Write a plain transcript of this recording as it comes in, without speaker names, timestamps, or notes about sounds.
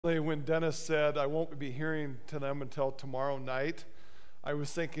When Dennis said, I won't be hearing to them until tomorrow night, I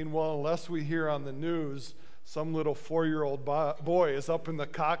was thinking, well, unless we hear on the news some little 4-year-old boy is up in the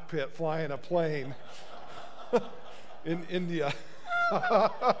cockpit flying a plane in India.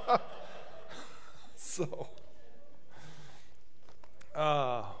 So,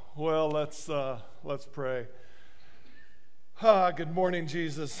 well, let's pray. Good morning,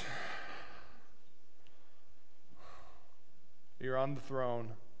 Jesus. You're on the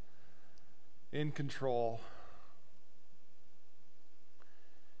throne, in control.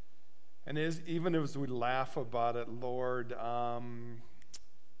 And even as we laugh about it, Lord,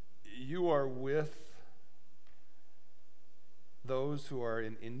 you are with those who are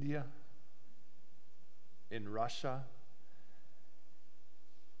in India, in Russia,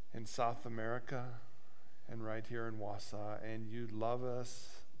 in South America, and right here in Wausau. And you love us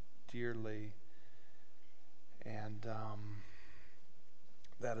dearly. And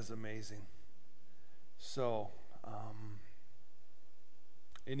that is amazing. So,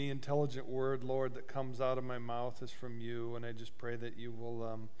 any intelligent word, Lord, that comes out of my mouth is from you, and I just pray that you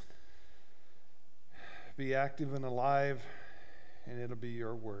will be active and alive, and it'll be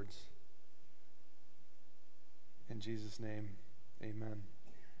your words. In Jesus' name, amen.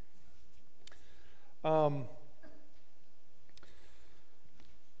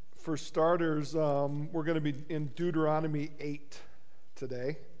 For starters, we're going to be in Deuteronomy 8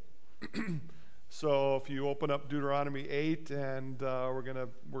 today. So if you open up Deuteronomy 8, and we're going to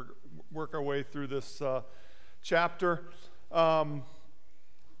work our way through this chapter.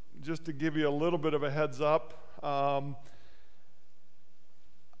 Just to give you a little bit of a heads up, I'm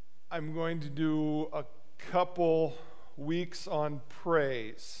going to do a couple weeks on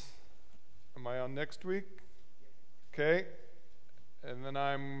praise. Am I on next week? Okay. And then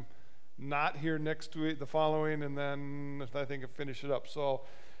I'm not here next week, the following, and then I think I finish it up. So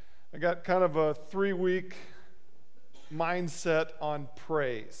I got kind of a 3-week mindset on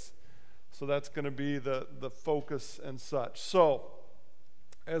praise. So that's going to be the focus and such. So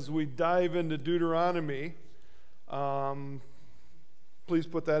as we dive into Deuteronomy, please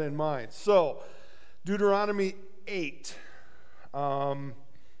put that in mind. So Deuteronomy 8. And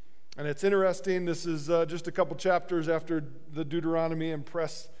it's interesting, this is just a couple chapters after the Deuteronomy,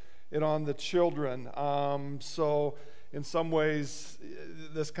 impress it on the children. So in some ways,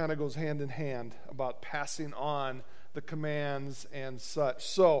 this kind of goes hand in hand about passing on the commands and such.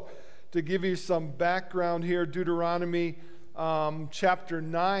 So to give you some background here, Deuteronomy chapter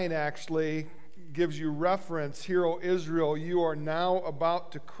 9 actually gives you reference. Hear, O Israel, you are now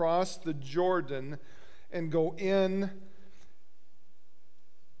about to cross the Jordan and go in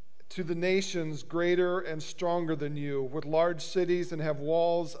to the nations greater and stronger than you, with large cities and have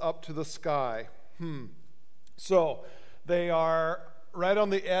walls up to the sky. So they are right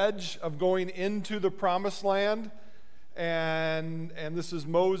on the edge of going into the promised land, and this is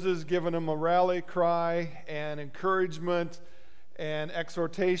Moses giving them a rally cry and encouragement and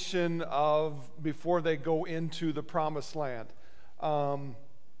exhortation of before they go into the promised land.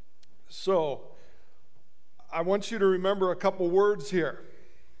 So I want you to remember a couple words here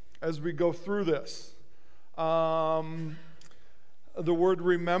as we go through this. The word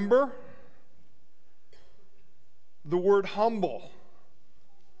remember, the word humble,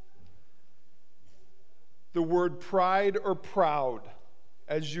 the word pride or proud,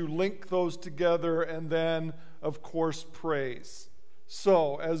 as you link those together, and then, of course, praise.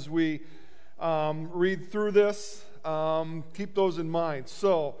 So as we read through this, keep those in mind.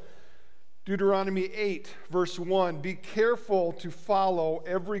 So Deuteronomy 8, verse 1, be careful to follow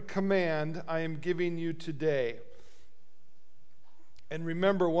every command I am giving you today. And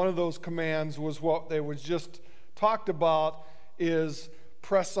remember, one of those commands was what they was just talked about, is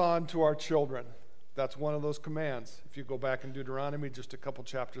press on to our children. That's one of those commands, if you go back in Deuteronomy just a couple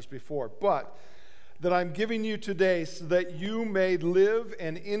chapters before. But that I'm giving you today so that you may live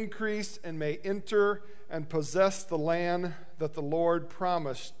and increase and may enter and possess the land that the Lord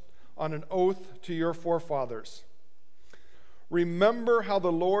promised on an oath to your forefathers. Remember how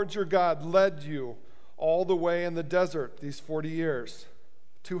the Lord your God led you all the way in the desert these 40 years,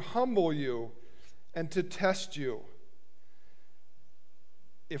 to humble you and to test you.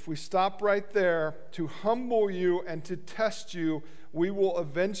 If we stop right there, to humble you and to test you, we will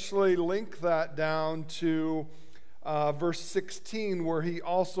eventually link that down to verse 16, where he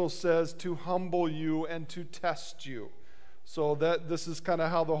also says to humble you and to test you. So that this is kind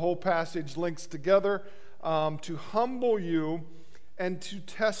of how the whole passage links together, to humble you and to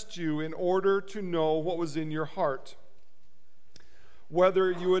test you in order to know what was in your heart,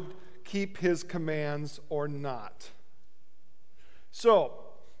 whether you would keep his commands or not. So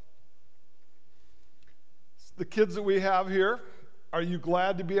The kids that we have here, are you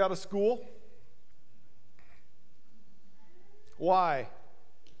glad to be out of school? Why?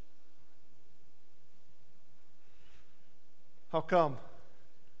 How come?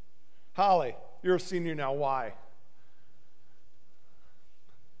 Holly, you're a senior now. Why?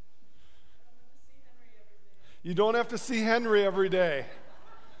 You don't have to see Henry every day.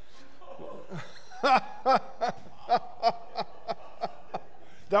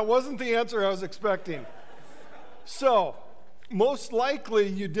 That wasn't the answer I was expecting. So, most likely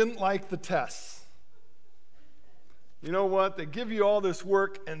you didn't like the tests. You know what? They give you all this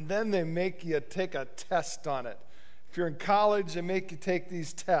work and then they make you take a test on it. If you're in college, they make you take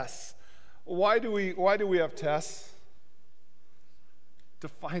these tests. Why do we have tests? To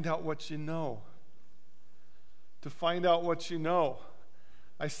find out what you know. To find out what you know.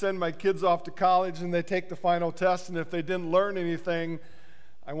 I send my kids off to college and they take the final test, and if they didn't learn anything,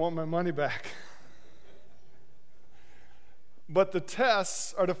 I want my money back. But the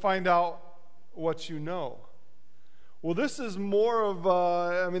tests are to find out what you know. Well, this is more of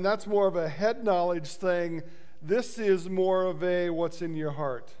that's more of a head knowledge thing. This is more of a what's in your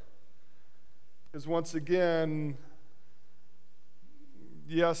heart. Because once again,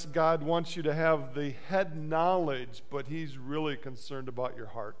 yes, God wants you to have the head knowledge, but He's really concerned about your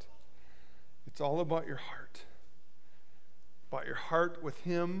heart. It's all about your heart. About your heart with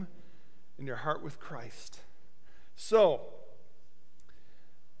Him and your heart with Christ. So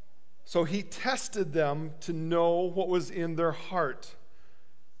He tested them to know what was in their heart,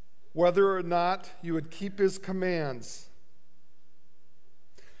 whether or not you would keep His commands.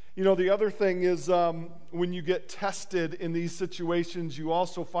 You know, the other thing is when you get tested in these situations, you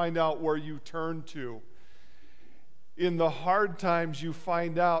also find out where you turn to. In the hard times, you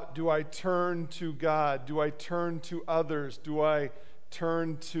find out, do I turn to God? Do I turn to others? Do I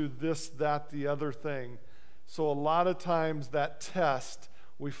turn to this, that, the other thing? So a lot of times that test,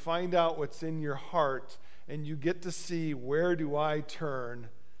 we find out what's in your heart, and you get to see, where do I turn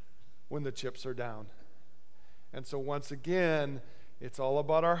when the chips are down? And so once again, it's all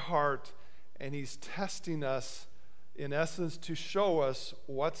about our heart, and He's testing us, in essence, to show us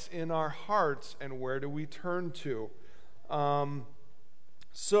what's in our hearts and where do we turn to.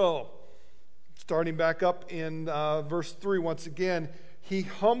 Starting back up in verse 3, once again, He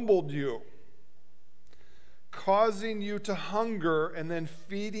humbled you, causing you to hunger and then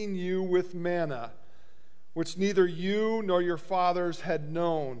feeding you with manna, which neither you nor your fathers had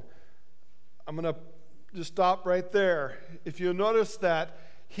known. I'm going to just stop right there. If you notice that,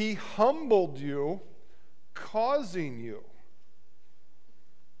 He humbled you, causing you.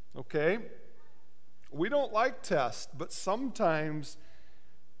 Okay? We don't like tests, but sometimes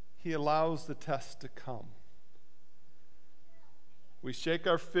He allows the test to come. We shake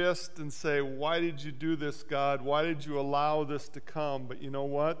our fist and say, why did you do this, God? Why did you allow this to come? But you know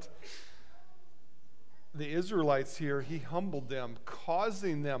what? The Israelites here, He humbled them,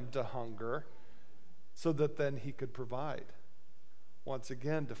 causing them to hunger, so that then He could provide. Once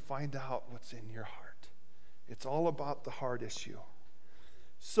again, to find out what's in your heart. It's all about the heart issue.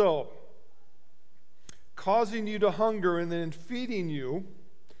 So, causing you to hunger and then feeding you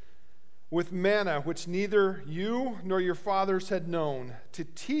with manna, which neither you nor your fathers had known, to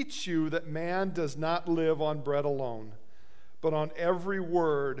teach you that man does not live on bread alone, but on every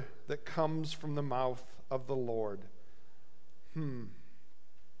word that comes from the mouth of the Lord.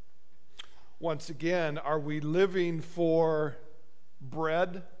 Once again, are we living for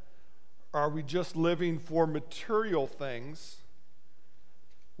bread? Are we just living for material things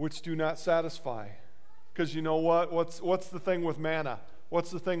which do not satisfy? Because you know what? What's the thing with manna? What's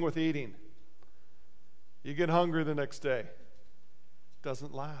the thing with eating? You get hungry the next day. It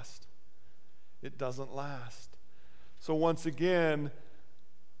doesn't last. It doesn't last. So once again,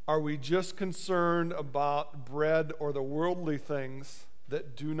 are we just concerned about bread or the worldly things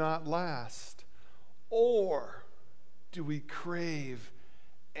that do not last? Or do we crave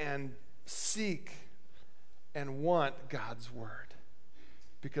and seek and want God's Word?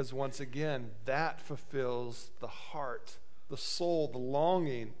 Because once again, that fulfills the heart, the soul, the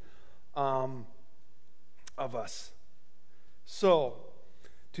longing of us. So,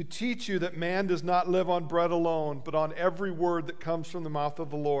 to teach you that man does not live on bread alone, but on every word that comes from the mouth of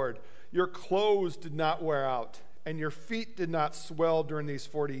the Lord. Your clothes did not wear out, and your feet did not swell during these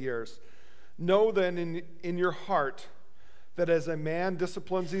 40 years. Know then in your heart that as a man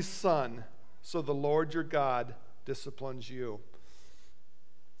disciplines his son, so the Lord your God disciplines you.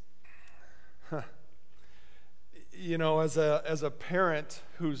 You know, as a parent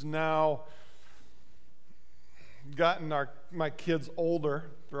who's now gotten my kids older,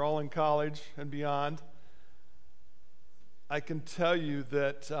 they're all in college and beyond, I can tell you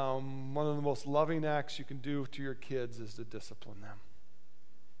that one of the most loving acts you can do to your kids is to discipline them.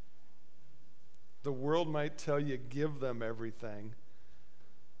 The world might tell you give them everything,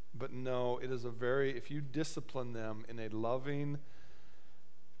 but no, it is if you discipline them in a loving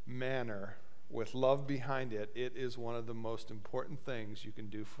manner with love behind it, it is one of the most important things you can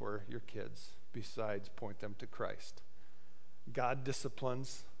do for your kids besides point them to Christ. God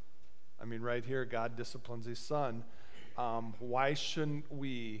disciplines. Right here, God disciplines his son. Why shouldn't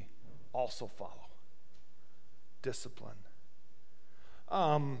we also follow? Discipline.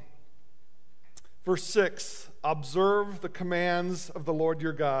 Verse 6, observe the commands of the Lord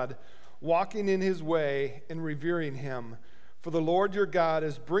your God, walking in his way and revering him. For the Lord your God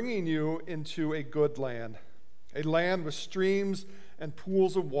is bringing you into a good land, a land with streams and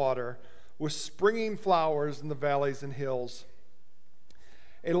pools of water, with springing flowers in the valleys and hills.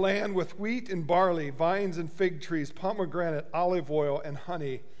 A land with wheat and barley, vines and fig trees, pomegranate, olive oil, and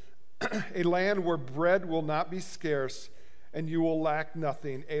honey. A land where bread will not be scarce, and you will lack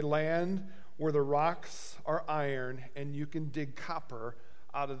nothing. A land where the rocks are iron, and you can dig copper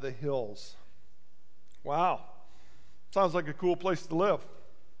out of the hills. Wow. Sounds like a cool place to live.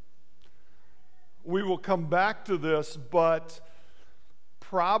 We will come back to this, but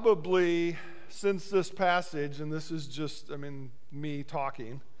probably since this passage, and this is just, me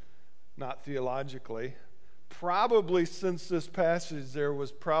talking, not theologically, probably since this passage, there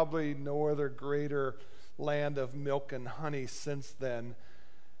was probably no other greater land of milk and honey since then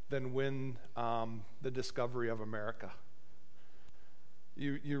than when the discovery of America.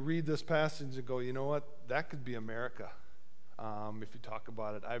 You read this passage and go, you know what? That could be America. If you talk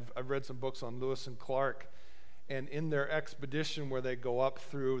about it. I've read some books on Lewis and Clark, and in their expedition where they go up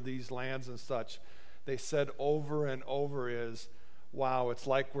through these lands and such, they said over and over is, wow, it's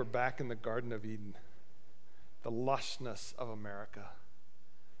like we're back in the Garden of Eden. The lushness of America.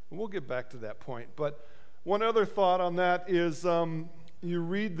 And we'll get back to that point. But one other thought on that is you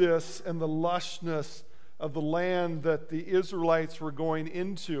read this and the lushness of the land that the Israelites were going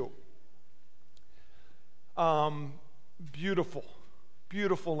into. Beautiful,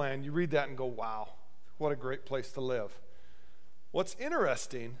 beautiful land. You read that and go, wow, what a great place to live. What's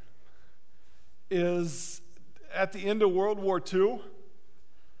interesting is at the end of World War II,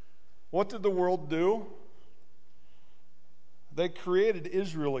 what did the world do? They created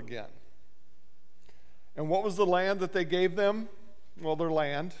Israel again. And what was the land that they gave them? Well, their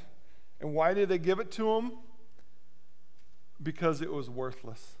land. And why did they give it to them? Because it was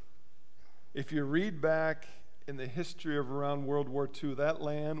worthless. If you read back in the history of around World War II, that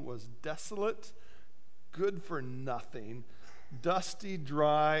land was desolate, good for nothing, dusty,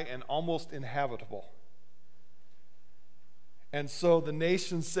 dry, and almost inhabitable. And so the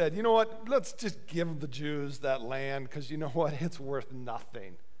nation said, you know what, let's just give the Jews that land because you know what, it's worth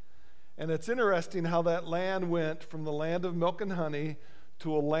nothing. And it's interesting how that land went from the land of milk and honey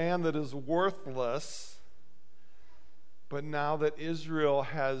to a land that is worthless. But now that Israel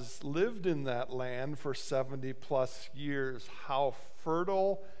has lived in that land for 70 plus years, how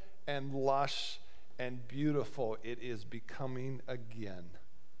fertile and lush and beautiful it is becoming again.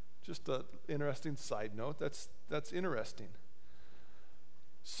 Just an interesting side note. That's interesting.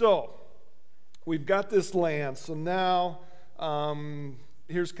 So, we've got this land. So now,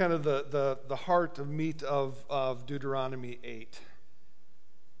 here's kind of the heart of meat of Deuteronomy 8.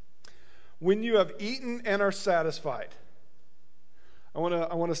 When you have eaten and are satisfied. I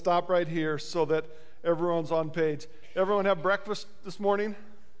want to stop right here so that everyone's on page. Everyone have breakfast this morning?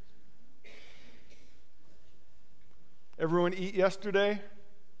 Everyone eat yesterday?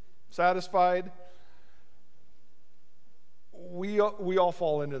 Satisfied? We all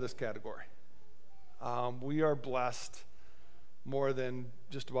fall into this category. We are blessed more than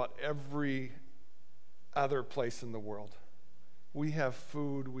just about every other place in the world. We have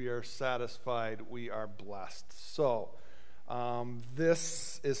food, we are satisfied, we are blessed. So,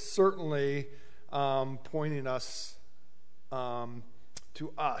 this is certainly pointing us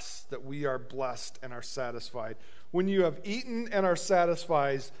to us that we are blessed and are satisfied. When you have eaten and are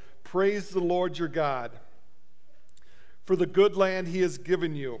satisfied, praise the Lord your God for the good land he has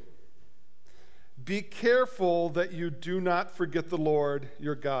given you. Be careful that you do not forget the Lord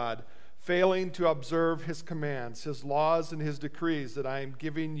your God, failing to observe his commands, his laws, and his decrees that I am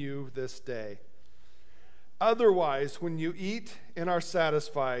giving you this day. Otherwise, when you eat and are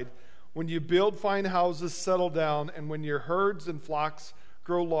satisfied, when you build fine houses, settle down, and when your herds and flocks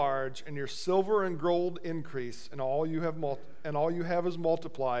grow large, and your silver and gold increase, and all you have is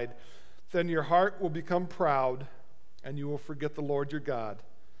multiplied, then your heart will become proud, and you will forget the Lord your God.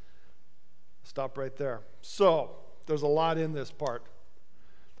 Stop right there. So, there's a lot in this part.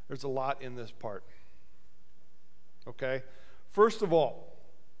 There's a lot in this part. Okay? First of all,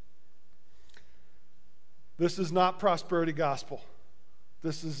 this is not prosperity gospel.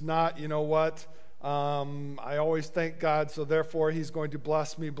 This is not, you know what, I always thank God, so therefore he's going to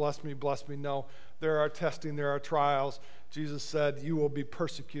bless me, bless me, bless me. No, there are testing, there are trials. Jesus said, you will be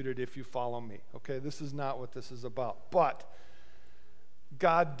persecuted if you follow me. Okay, this is not what this is about. But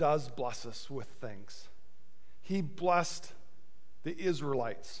God does bless us with things. He blessed the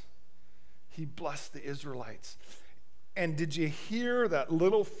Israelites. He blessed the Israelites. And did you hear that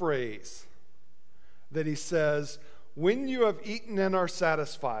little phrase that he says, when you have eaten and are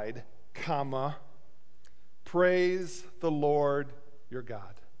satisfied, comma, praise the Lord your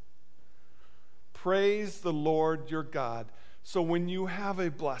God. Praise the Lord your God. So when you have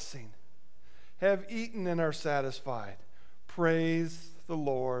a blessing, have eaten and are satisfied, praise the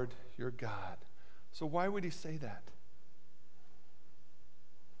Lord your God. So why would he say that?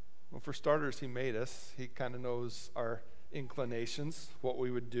 Well, for starters, he made us. He kind of knows our inclinations, what we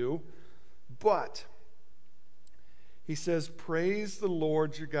would do. But he says, praise the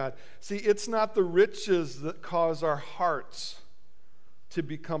Lord your God. See, it's not the riches that cause our hearts to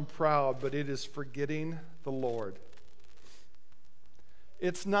become proud, but it is forgetting the Lord.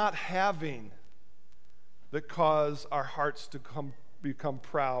 It's not having that cause our hearts to become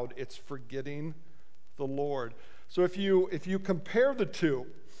proud. It's forgetting the Lord. So if you compare the two,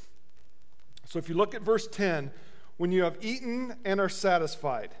 so if you look at verse 10, when you have eaten and are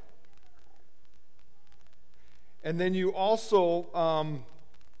satisfied, and then you also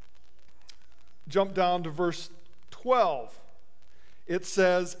jump down to verse 12. It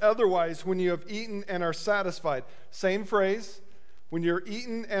says, otherwise, when you have eaten and are satisfied. Same phrase, when you're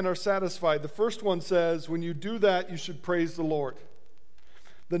eaten and are satisfied. The first one says, when you do that, you should praise the Lord.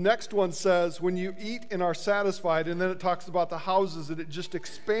 The next one says, when you eat and are satisfied, and then it talks about the houses, and it just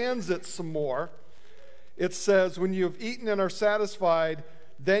expands it some more. It says, when you have eaten and are satisfied,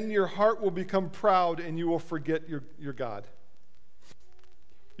 then your heart will become proud and you will forget your God.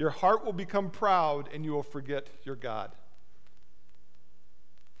 Your heart will become proud and you will forget your God.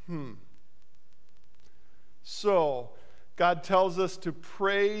 So, God tells us to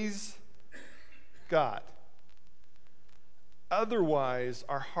praise God. Otherwise,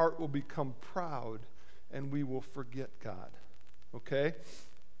 our heart will become proud and we will forget God. Okay?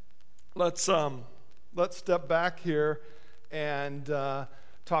 Let's step back here and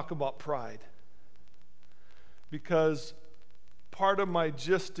talk about pride. Because part of my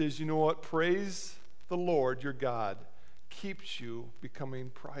gist is, you know what? Praise the Lord your God keeps you becoming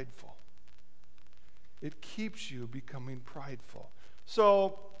prideful. It keeps you becoming prideful.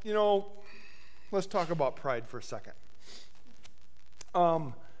 So, you know, let's talk about pride for a second.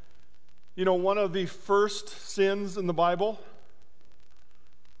 You know, one of the first sins in the Bible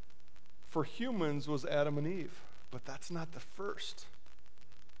for humans was Adam and Eve, but that's not the first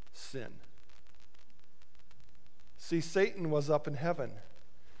sin. See, Satan was up in heaven,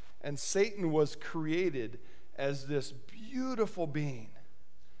 and Satan was created as this beautiful being.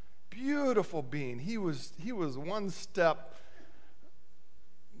 Beautiful being. He was one step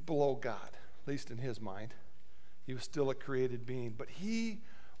below God, at least in his mind. He was still a created being, but he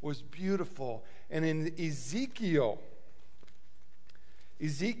was beautiful. And in Ezekiel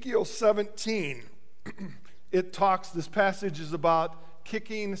 17, it talks, this passage is about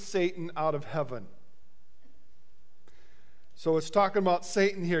kicking Satan out of heaven. So it's talking about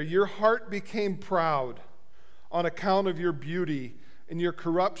Satan here. Your heart became proud on account of your beauty, and your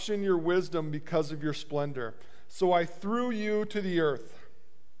corruption, your wisdom, because of your splendor. So I threw you to the earth.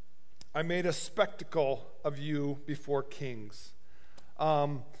 I made a spectacle of you before kings.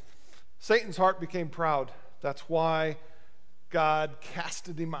 Satan's heart became proud. That's why God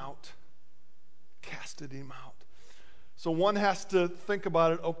casted him out. Casted him out. So one has to think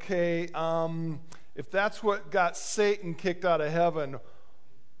about it, okay, if that's what got Satan kicked out of heaven,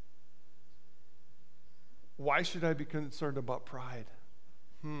 why should I be concerned about pride?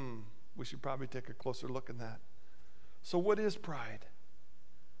 We should probably take a closer look at that. So what is pride?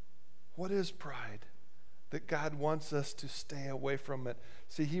 What is pride? That God wants us to stay away from it.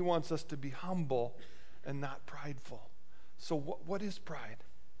 See, he wants us to be humble and not prideful. So what is pride?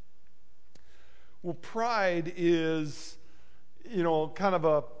 Well, pride is, you know, kind of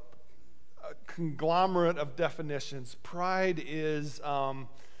a conglomerate of definitions. Pride is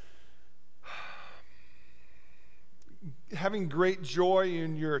having great joy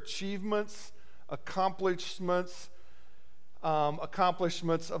in your achievements, accomplishments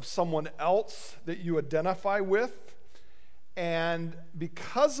of someone else that you identify with. And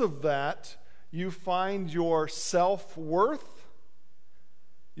because of that, you find your self-worth,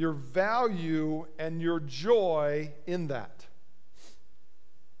 your value, and your joy in that.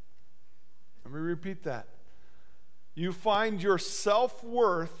 Let me repeat that. You find your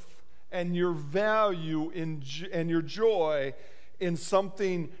self-worth and your value and your joy in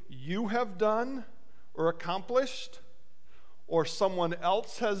something you have done or accomplished, or someone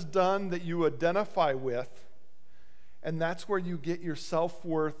else has done that you identify with, and that's where you get your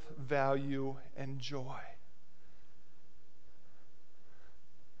self-worth, value, and joy.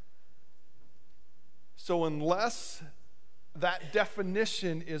 So unless that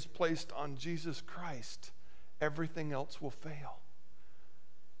definition is placed on Jesus Christ, everything else will fail.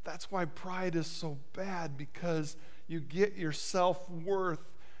 That's why pride is so bad, because you get your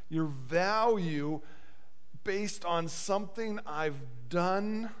self-worth, your value based on something I've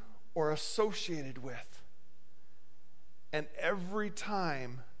done or associated with. And every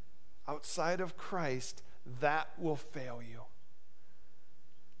time outside of Christ, that will fail you.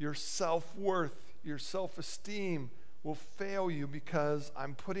 Your self-worth, your self-esteem will fail you because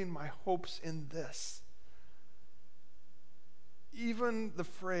I'm putting my hopes in this. Even the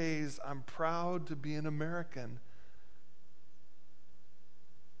phrase, I'm proud to be an American,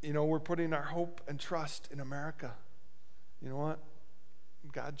 we're putting our hope and trust in America. You know what?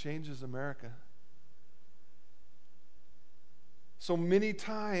 God changes America. So many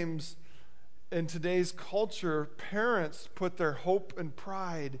times in today's culture, parents put their hope and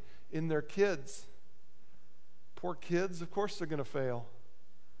pride in their kids. Poor kids, of course they're going to fail.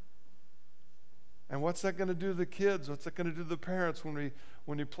 And what's that going to do to the kids? What's that going to do to the parents when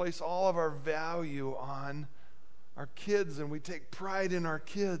we place all of our value on our kids and we take pride in our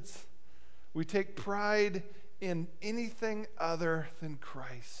kids? We take pride in anything other than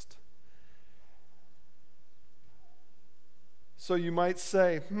Christ. So you might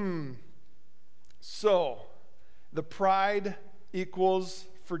say, so the pride equals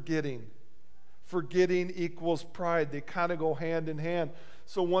forgetting. Forgetting equals pride. They kind of go hand in hand.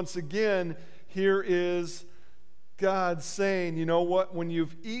 So once again, here is God saying, you know what? When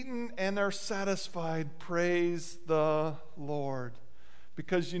you've eaten and are satisfied, praise the Lord.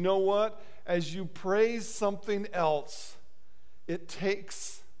 Because you know what? As you praise something else, it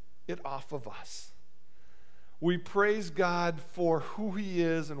takes it off of us. We praise God for who He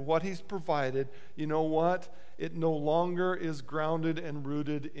is and what He's provided. You know what? It no longer is grounded and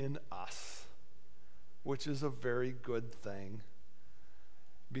rooted in us, which is a very good thing,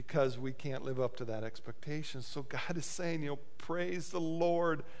 because we can't live up to that expectation. So God is saying, praise the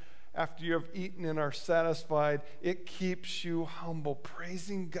Lord after you have eaten and are satisfied. It keeps you humble.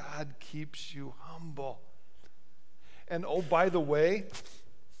 Praising God keeps you humble. And oh, by the way,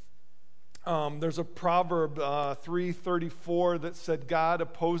 there's a Proverb 3:34 that said, God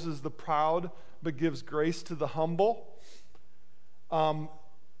opposes the proud but gives grace to the humble.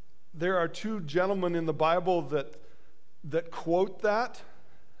 There are two gentlemen in the Bible that quote that.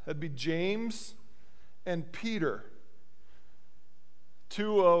 That'd be James and Peter,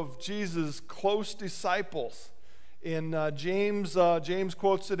 two of Jesus' close disciples. In James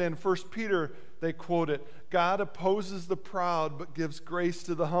quotes it, in 1 Peter they quote it. God opposes the proud but gives grace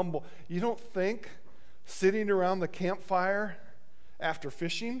to the humble. You don't think sitting around the campfire after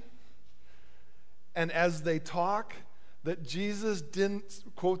fishing and as they talk that Jesus didn't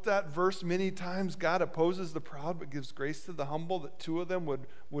quote that verse many times, God opposes the proud but gives grace to the humble, that two of them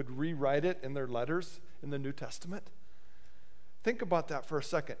would rewrite it in their letters in the New Testament? Think about that for a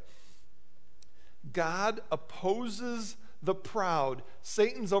second. God opposes the proud.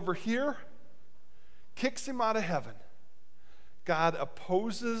 Satan's over here, kicks him out of heaven. God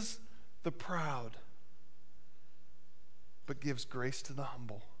opposes the proud but gives grace to the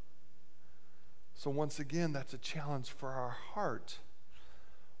humble. So once again, that's a challenge for our heart.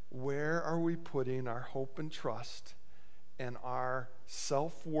 Where are we putting our hope and trust and our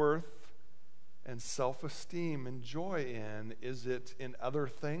self-worth and self-esteem and joy in? Is it in other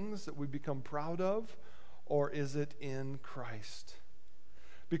things that we become proud of, or is it in Christ?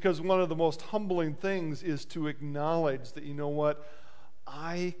 Because one of the most humbling things is to acknowledge that, you know what,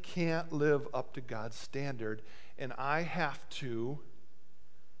 I can't live up to God's standard, and I have to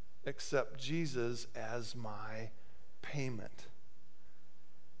accept Jesus as my payment.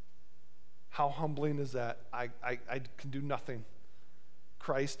 How humbling is that? I can do nothing.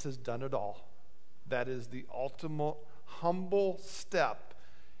 Christ has done it all. That is the ultimate humble step,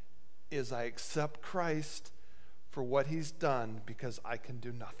 is I accept Christ for what He's done because I can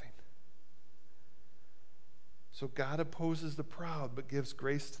do nothing. So God opposes the proud but gives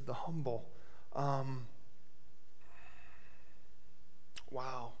grace to the humble.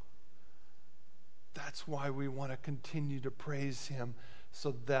 Wow. That's why we want to continue to praise him,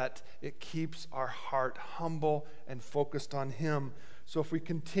 so that it keeps our heart humble and focused on him. So if we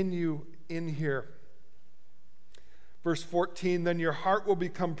continue in here, verse 14, then your heart will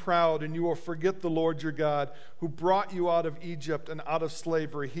become proud, and you will forget the Lord your God, who brought you out of Egypt and out of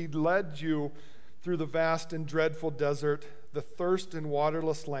slavery. He led you through the vast and dreadful desert, the thirst and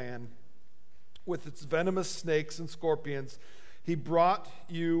waterless land, with its venomous snakes and scorpions. He brought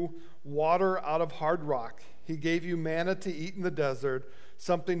you water out of hard rock. He gave you manna to eat in the desert,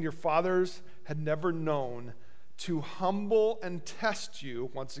 something your fathers had never known, to humble and test you.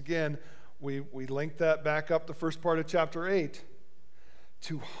 Once again, we link that back up the first part of chapter 8.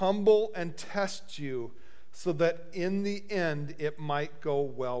 To humble and test you, so that in the end it might go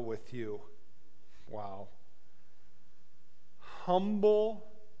well with you. Wow. Humble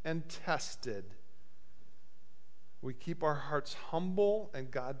and tested. We keep our hearts humble, and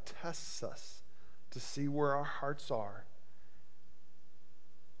God tests us to see where our hearts are.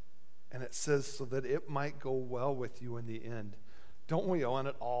 And it says, so that it might go well with you in the end. Don't we want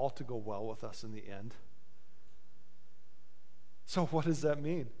it all to go well with us in the end? So what does that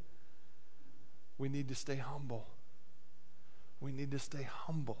mean? We need to stay humble. We need to stay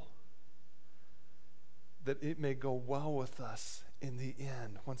humble, that it may go well with us in the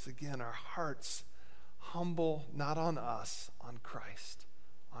end. Once again, our hearts humble, not on us, on Christ.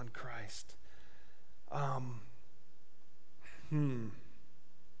 On Christ.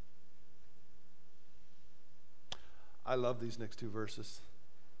 I love these next two verses.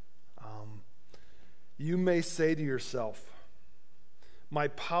 You may say to yourself, my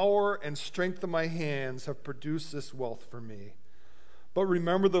power and strength of my hands have produced this wealth for me. But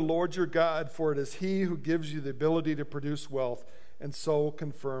remember the Lord your God, for it is he who gives you the ability to produce wealth, and so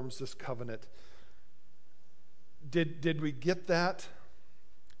confirms this covenant. Did we get that?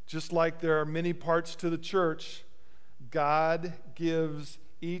 Just like there are many parts to the church, God gives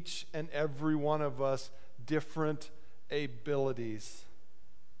each and every one of us different abilities.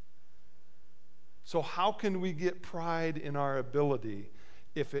 So how can we get pride in our ability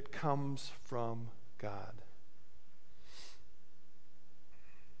if it comes from God?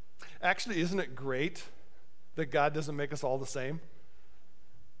 Actually, isn't it great that God doesn't make us all the same?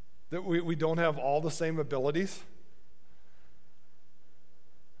 That we don't have all the same abilities?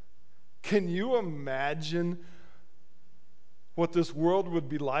 Can you imagine what this world would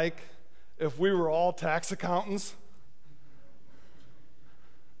be like if we were all tax accountants?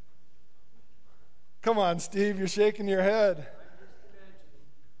 Come on, Steve, you're shaking your head.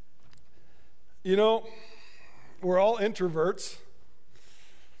 You know, we're all introverts.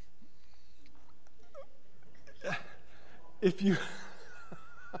 If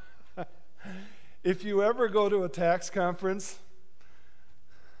you ever go to a tax conference,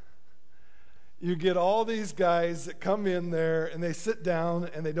 you get all these guys that come in there and they sit down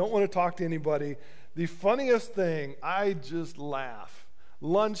and they don't want to talk to anybody. The funniest thing, I just laugh.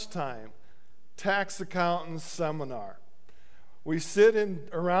 Lunchtime, tax accountants seminar. We sit in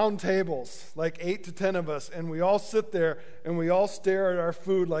around tables, like 8 to 10 of us, and we all sit there and we all stare at our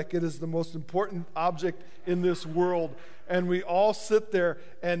food like it is the most important object in this world. And we all sit there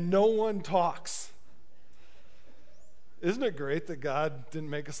and no one talks. Isn't it great that God didn't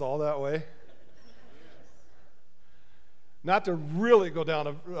make us all that way? Not to really go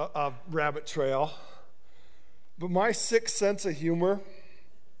down a rabbit trail, but my sixth sense of humor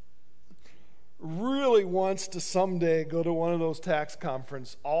really wants to someday go to one of those tax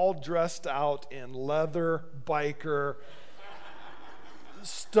conferences all dressed out in leather, biker,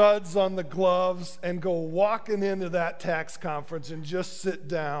 studs on the gloves, and go walking into that tax conference and just sit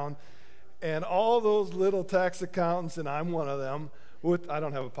down. And all those little tax accountants, and I'm one of them, I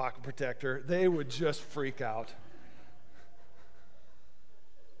don't have a pocket protector, they would just freak out.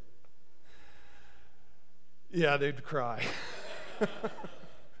 Yeah, they'd cry.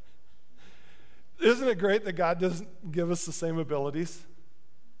 Isn't it great that God doesn't give us the same abilities?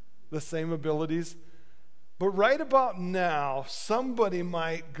 The same abilities? But right about now, somebody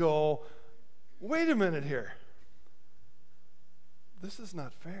might go, wait a minute here. This is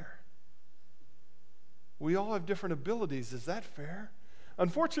not fair. We all have different abilities. Is that fair?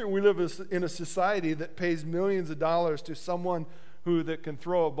 Unfortunately, we live in a society that pays millions of dollars to someone that can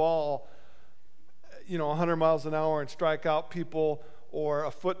throw a ball 100 miles an hour and strike out people, or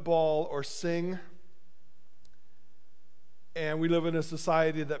a football, or sing. And we live in a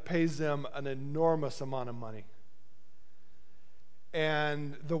society that pays them an enormous amount of money.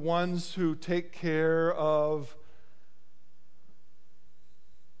 And the ones who take care of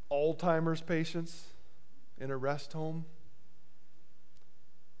Alzheimer's patients in a rest home,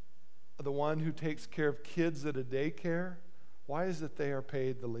 the one who takes care of kids at a daycare, why is it they are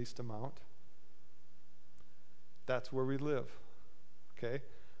paid the least amount? That's where we live, okay?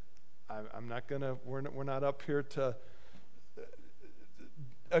 I'm not going to, we're not up here to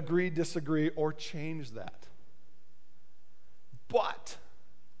agree, disagree, or change that. But,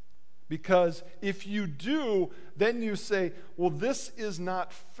 because if you do, then you say, well, this is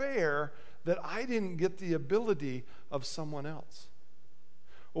not fair that I didn't get the ability of someone else.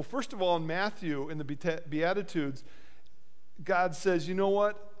 Well, first of all, in Matthew, in the Beatitudes, God says, you know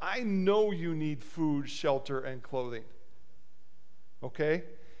what? I know you need food, shelter, and clothing. Okay?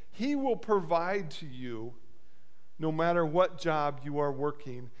 He will provide to you no matter what job you are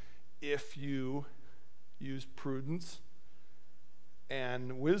working if you use prudence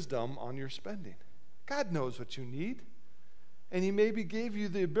and wisdom on your spending. God knows what you need, and He maybe gave you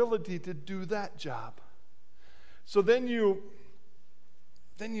the ability to do that job. So then you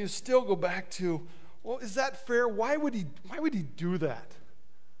still go back to, well, is that fair? Why would he do that?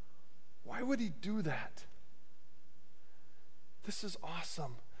 Why would He do that? This is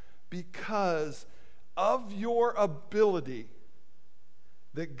awesome. Because of your ability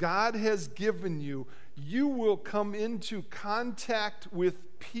that God has given you, you will come into contact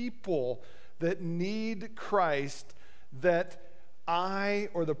with people that need Christ that I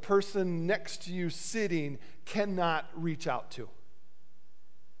or the person next to you sitting cannot reach out to.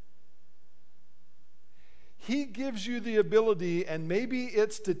 He gives you the ability, and maybe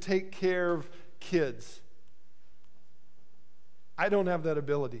it's to take care of kids. I don't have that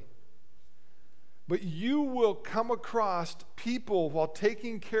ability. But you will come across people while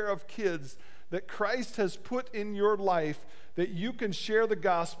taking care of kids that Christ has put in your life that you can share the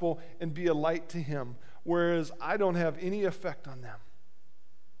gospel and be a light to Him, whereas I don't have any effect on them.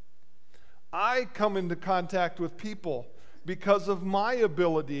 I come into contact with people because of my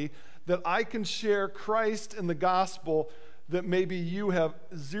ability that I can share Christ and the gospel that maybe you have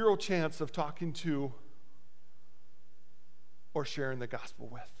zero chance of talking to or sharing the gospel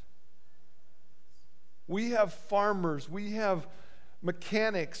with. We have farmers, we have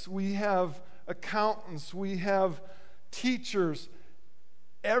mechanics, we have accountants, we have teachers.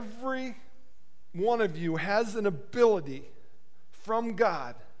 Every one of you has an ability from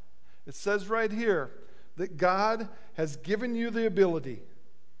God. It says right here that God has given you the ability,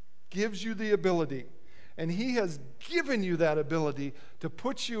 gives you the ability, and He has given you that ability to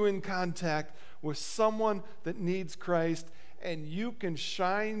put you in contact with someone that needs Christ, and you can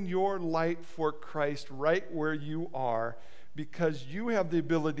shine your light for Christ right where you are because you have the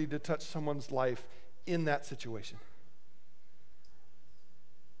ability to touch someone's life in that situation.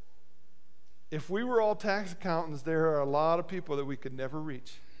 If we were all tax accountants, there are a lot of people that we could never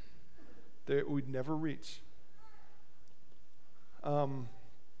reach. That we'd never reach. I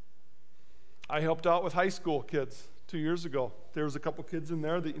helped out with high school kids 2 years ago. There was a couple kids in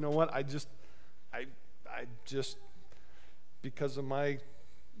there that, you know what, I just because of my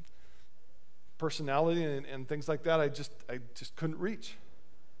personality and things like that, I just couldn't reach.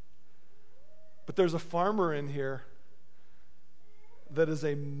 But there's a farmer in here that is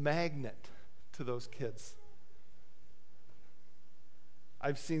a magnet to those kids.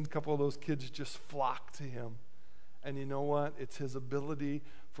 I've seen a couple of those kids just flock to him. And you know what? It's his ability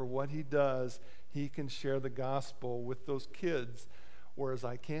for what he does. He can share the gospel with those kids, whereas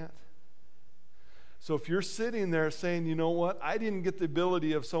I can't. So if you're sitting there saying, you know what? I didn't get the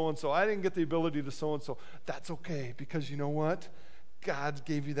ability of so-and-so. I didn't get the ability to so-and-so. That's okay, because you know what? God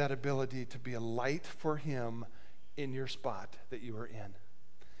gave you that ability to be a light for Him in your spot that you are in.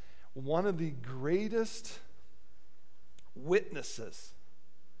 One of the greatest witnesses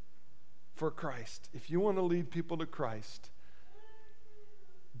for Christ, if you want to lead people to Christ,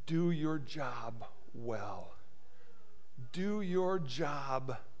 do your job well. Do your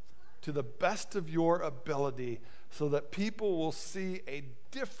job to the best of your ability so that people will see a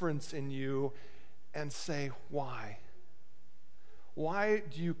difference in you and say, why? Why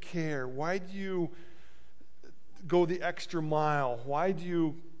do you care? Why do you go the extra mile? Why do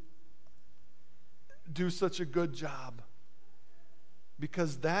you do such a good job?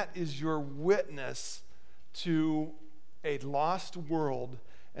 Because that is your witness to a lost world,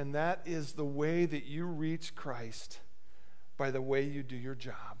 and that is the way that you reach Christ, by the way you do your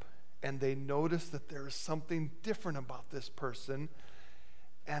job. And they notice that there is something different about this person,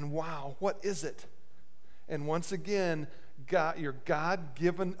 and wow, what is it? And once again, your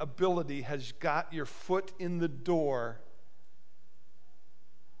God-given ability has got your foot in the door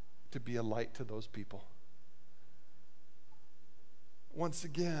to be a light to those people. Once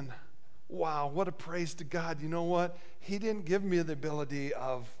again, wow, what a praise to God. You know what? He didn't give me the ability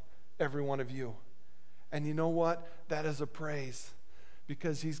of every one of you. And you know what? That is a praise,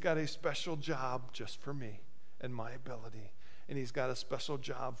 because he's got a special job just for me and my ability. And he's got a special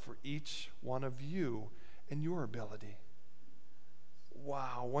job for each one of you and your ability.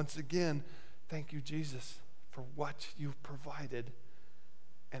 Wow. Once again, thank you, Jesus, for what you've provided.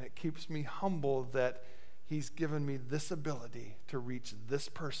 And it keeps me humble that he's given me this ability to reach this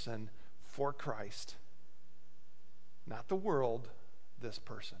person for Christ. Not the world, this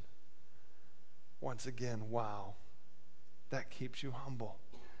person. Once again, wow. That keeps you humble.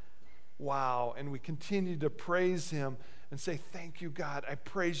 Wow. And we continue to praise him and say, thank you, God. I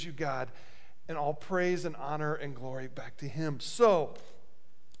praise you, God. And all praise and honor and glory back to him. So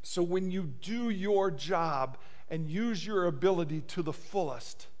when you do your job and use your ability to the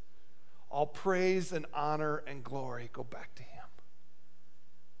fullest, all praise and honor and glory go back to him.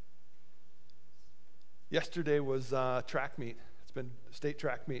 Yesterday was track meet. It's been state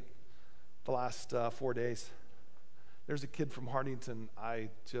track meet the last 4 days. There's a kid from Hartington I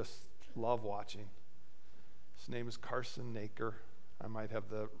just love watching. His name is Carson Naker. I might have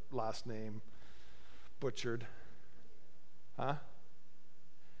the last name butchered. Huh?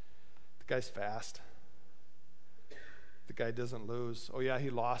 The guy's fast. The guy doesn't lose. Oh yeah, he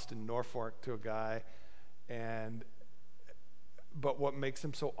lost in Norfolk to a guy. But what makes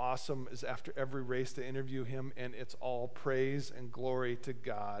him so awesome is after every race they interview him, and it's all praise and glory to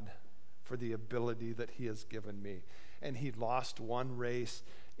God for the ability that he has given me. And he lost one race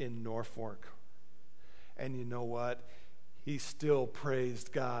in Norfolk. And you know what? He still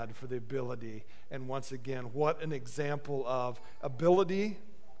praised God for the ability. And once again, what an example of ability.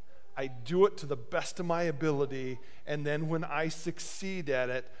 I do it to the best of my ability, and then when I succeed at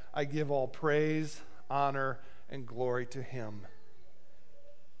it, I give all praise, honor, and glory to him.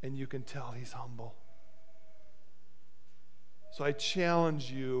 And you can tell he's humble. So I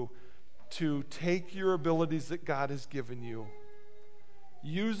challenge you to take your abilities that God has given you,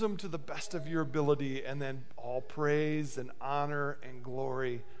 use them to the best of your ability, and then all praise and honor and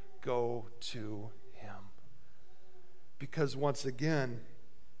glory go to him. Because once again,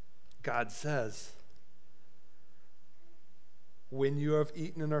 God says, when you have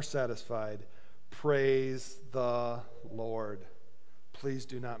eaten and are satisfied, praise the Lord. Please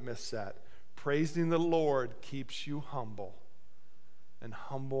do not miss that. Praising the Lord keeps you humble, and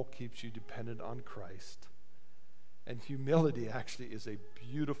humble keeps you dependent on Christ. And humility actually is a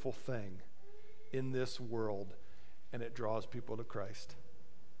beautiful thing in this world, and it draws people to Christ.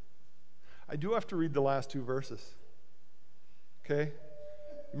 I do have to read the last two verses. Okay?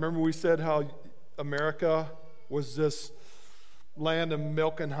 Remember we said how America was this land of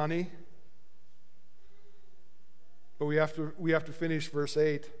milk and honey? But we have to finish verse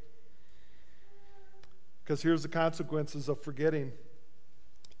 8. Because here's the consequences of forgetting.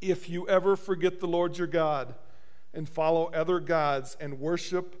 If you ever forget the Lord your God and follow other gods and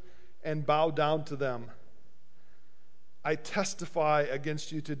worship and bow down to them, I testify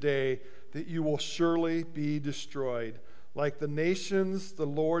against you today that you will surely be destroyed. Like the nations the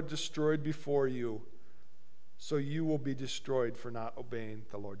Lord destroyed before you, so you will be destroyed for not obeying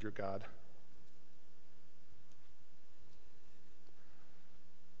the Lord your God.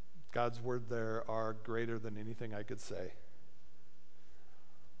 God's word there are greater than anything I could say.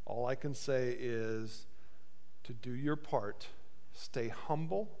 All I can say is to do your part, stay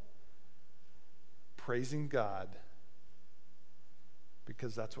humble, praising God,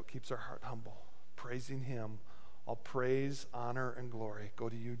 because that's what keeps our heart humble. Praising him. All praise, honor, and glory go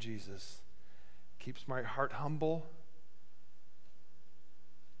to you, Jesus. Keeps my heart humble,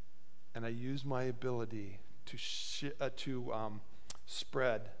 and I use my ability to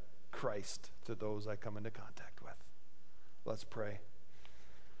spread Christ to those I come into contact with. Let's pray.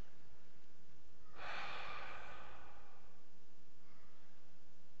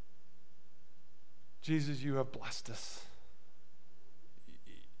 Jesus, you have blessed us.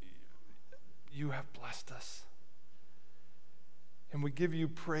 You have blessed us. And we give you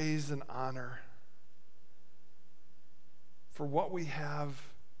praise and honor. For what we have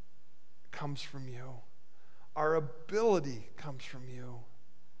comes from you. Our ability comes from you.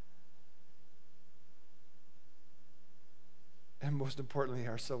 And most importantly,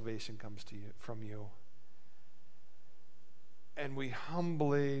 our salvation comes to you from you. And we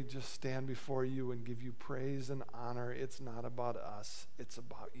humbly just stand before you and give you praise and honor. It's not about us, it's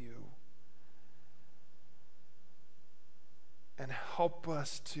about you. And help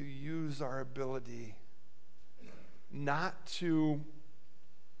us to use our ability not to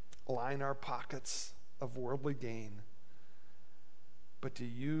line our pockets of worldly gain, but to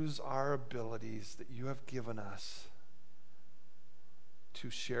use our abilities that you have given us to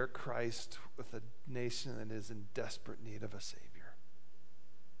share Christ with a nation that is in desperate need of a Savior.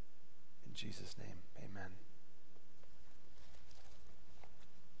 In Jesus' name, amen.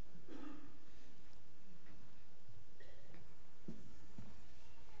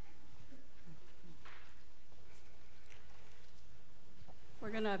 We're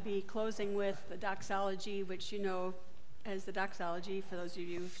going to be closing with the doxology, which you know as the doxology, for those of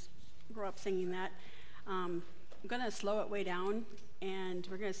you who grew up singing that. I'm going to slow it way down, and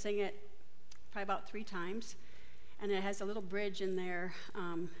we're going to sing it probably about 3 times. And it has a little bridge in there.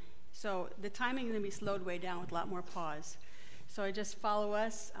 So the timing is going to be slowed way down with a lot more pause. So just follow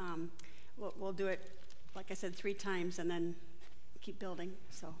us. We'll do it, like I said, 3 times, and then keep building.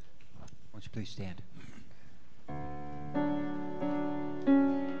 So, won't you please stand?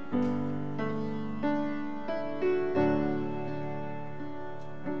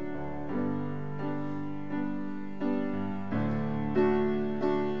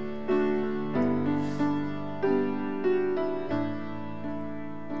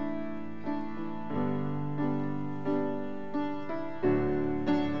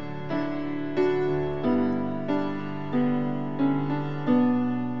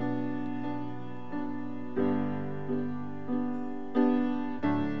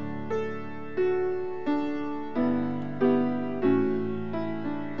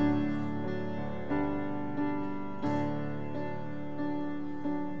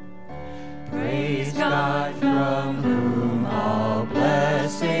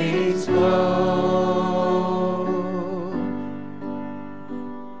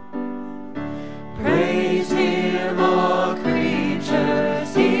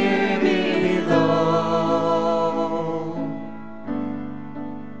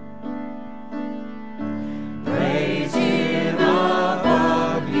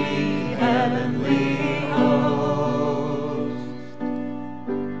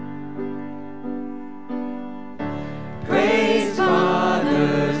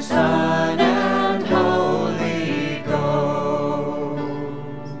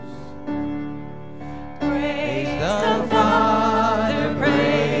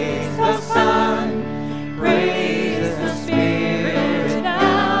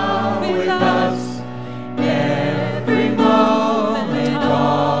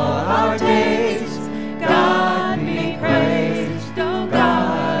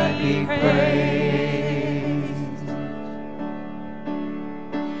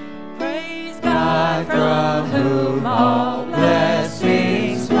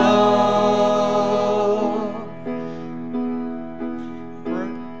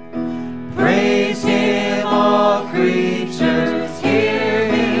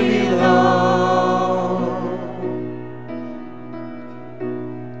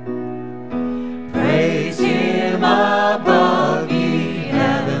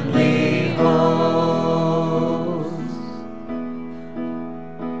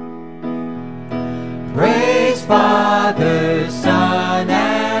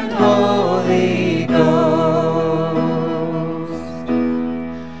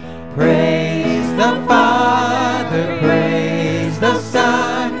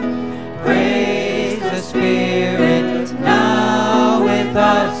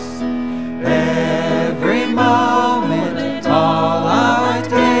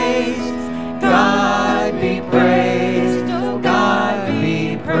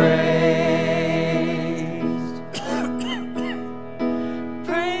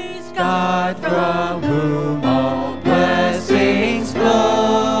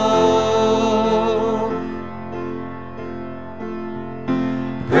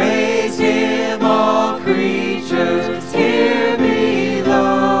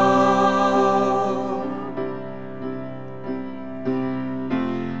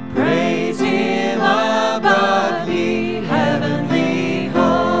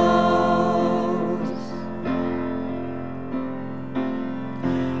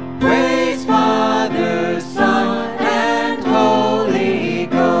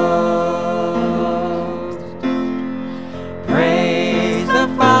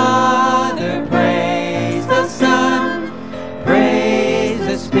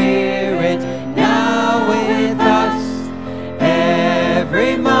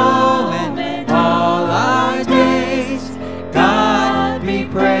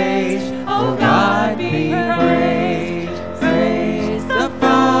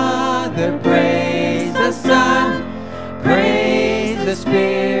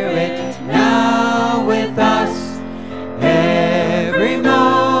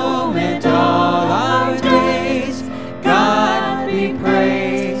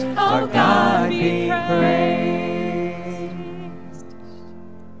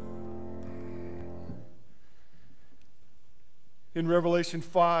 In Revelation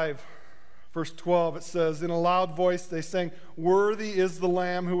 5, verse 12, it says, in a loud voice they sang, "Worthy is the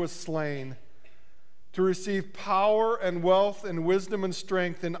Lamb who was slain, to receive power and wealth and wisdom and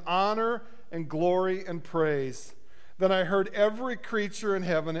strength and honor and glory and praise." Then I heard every creature in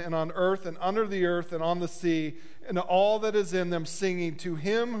heaven and on earth and under the earth and on the sea and all that is in them singing, "To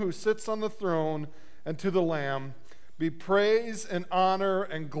him who sits on the throne and to the Lamb be praise and honor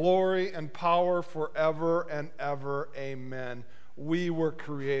and glory and power forever and ever. Amen." We were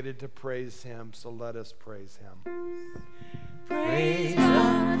created to praise him, so let us praise him. Praise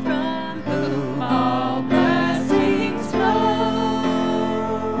God from whom all blessings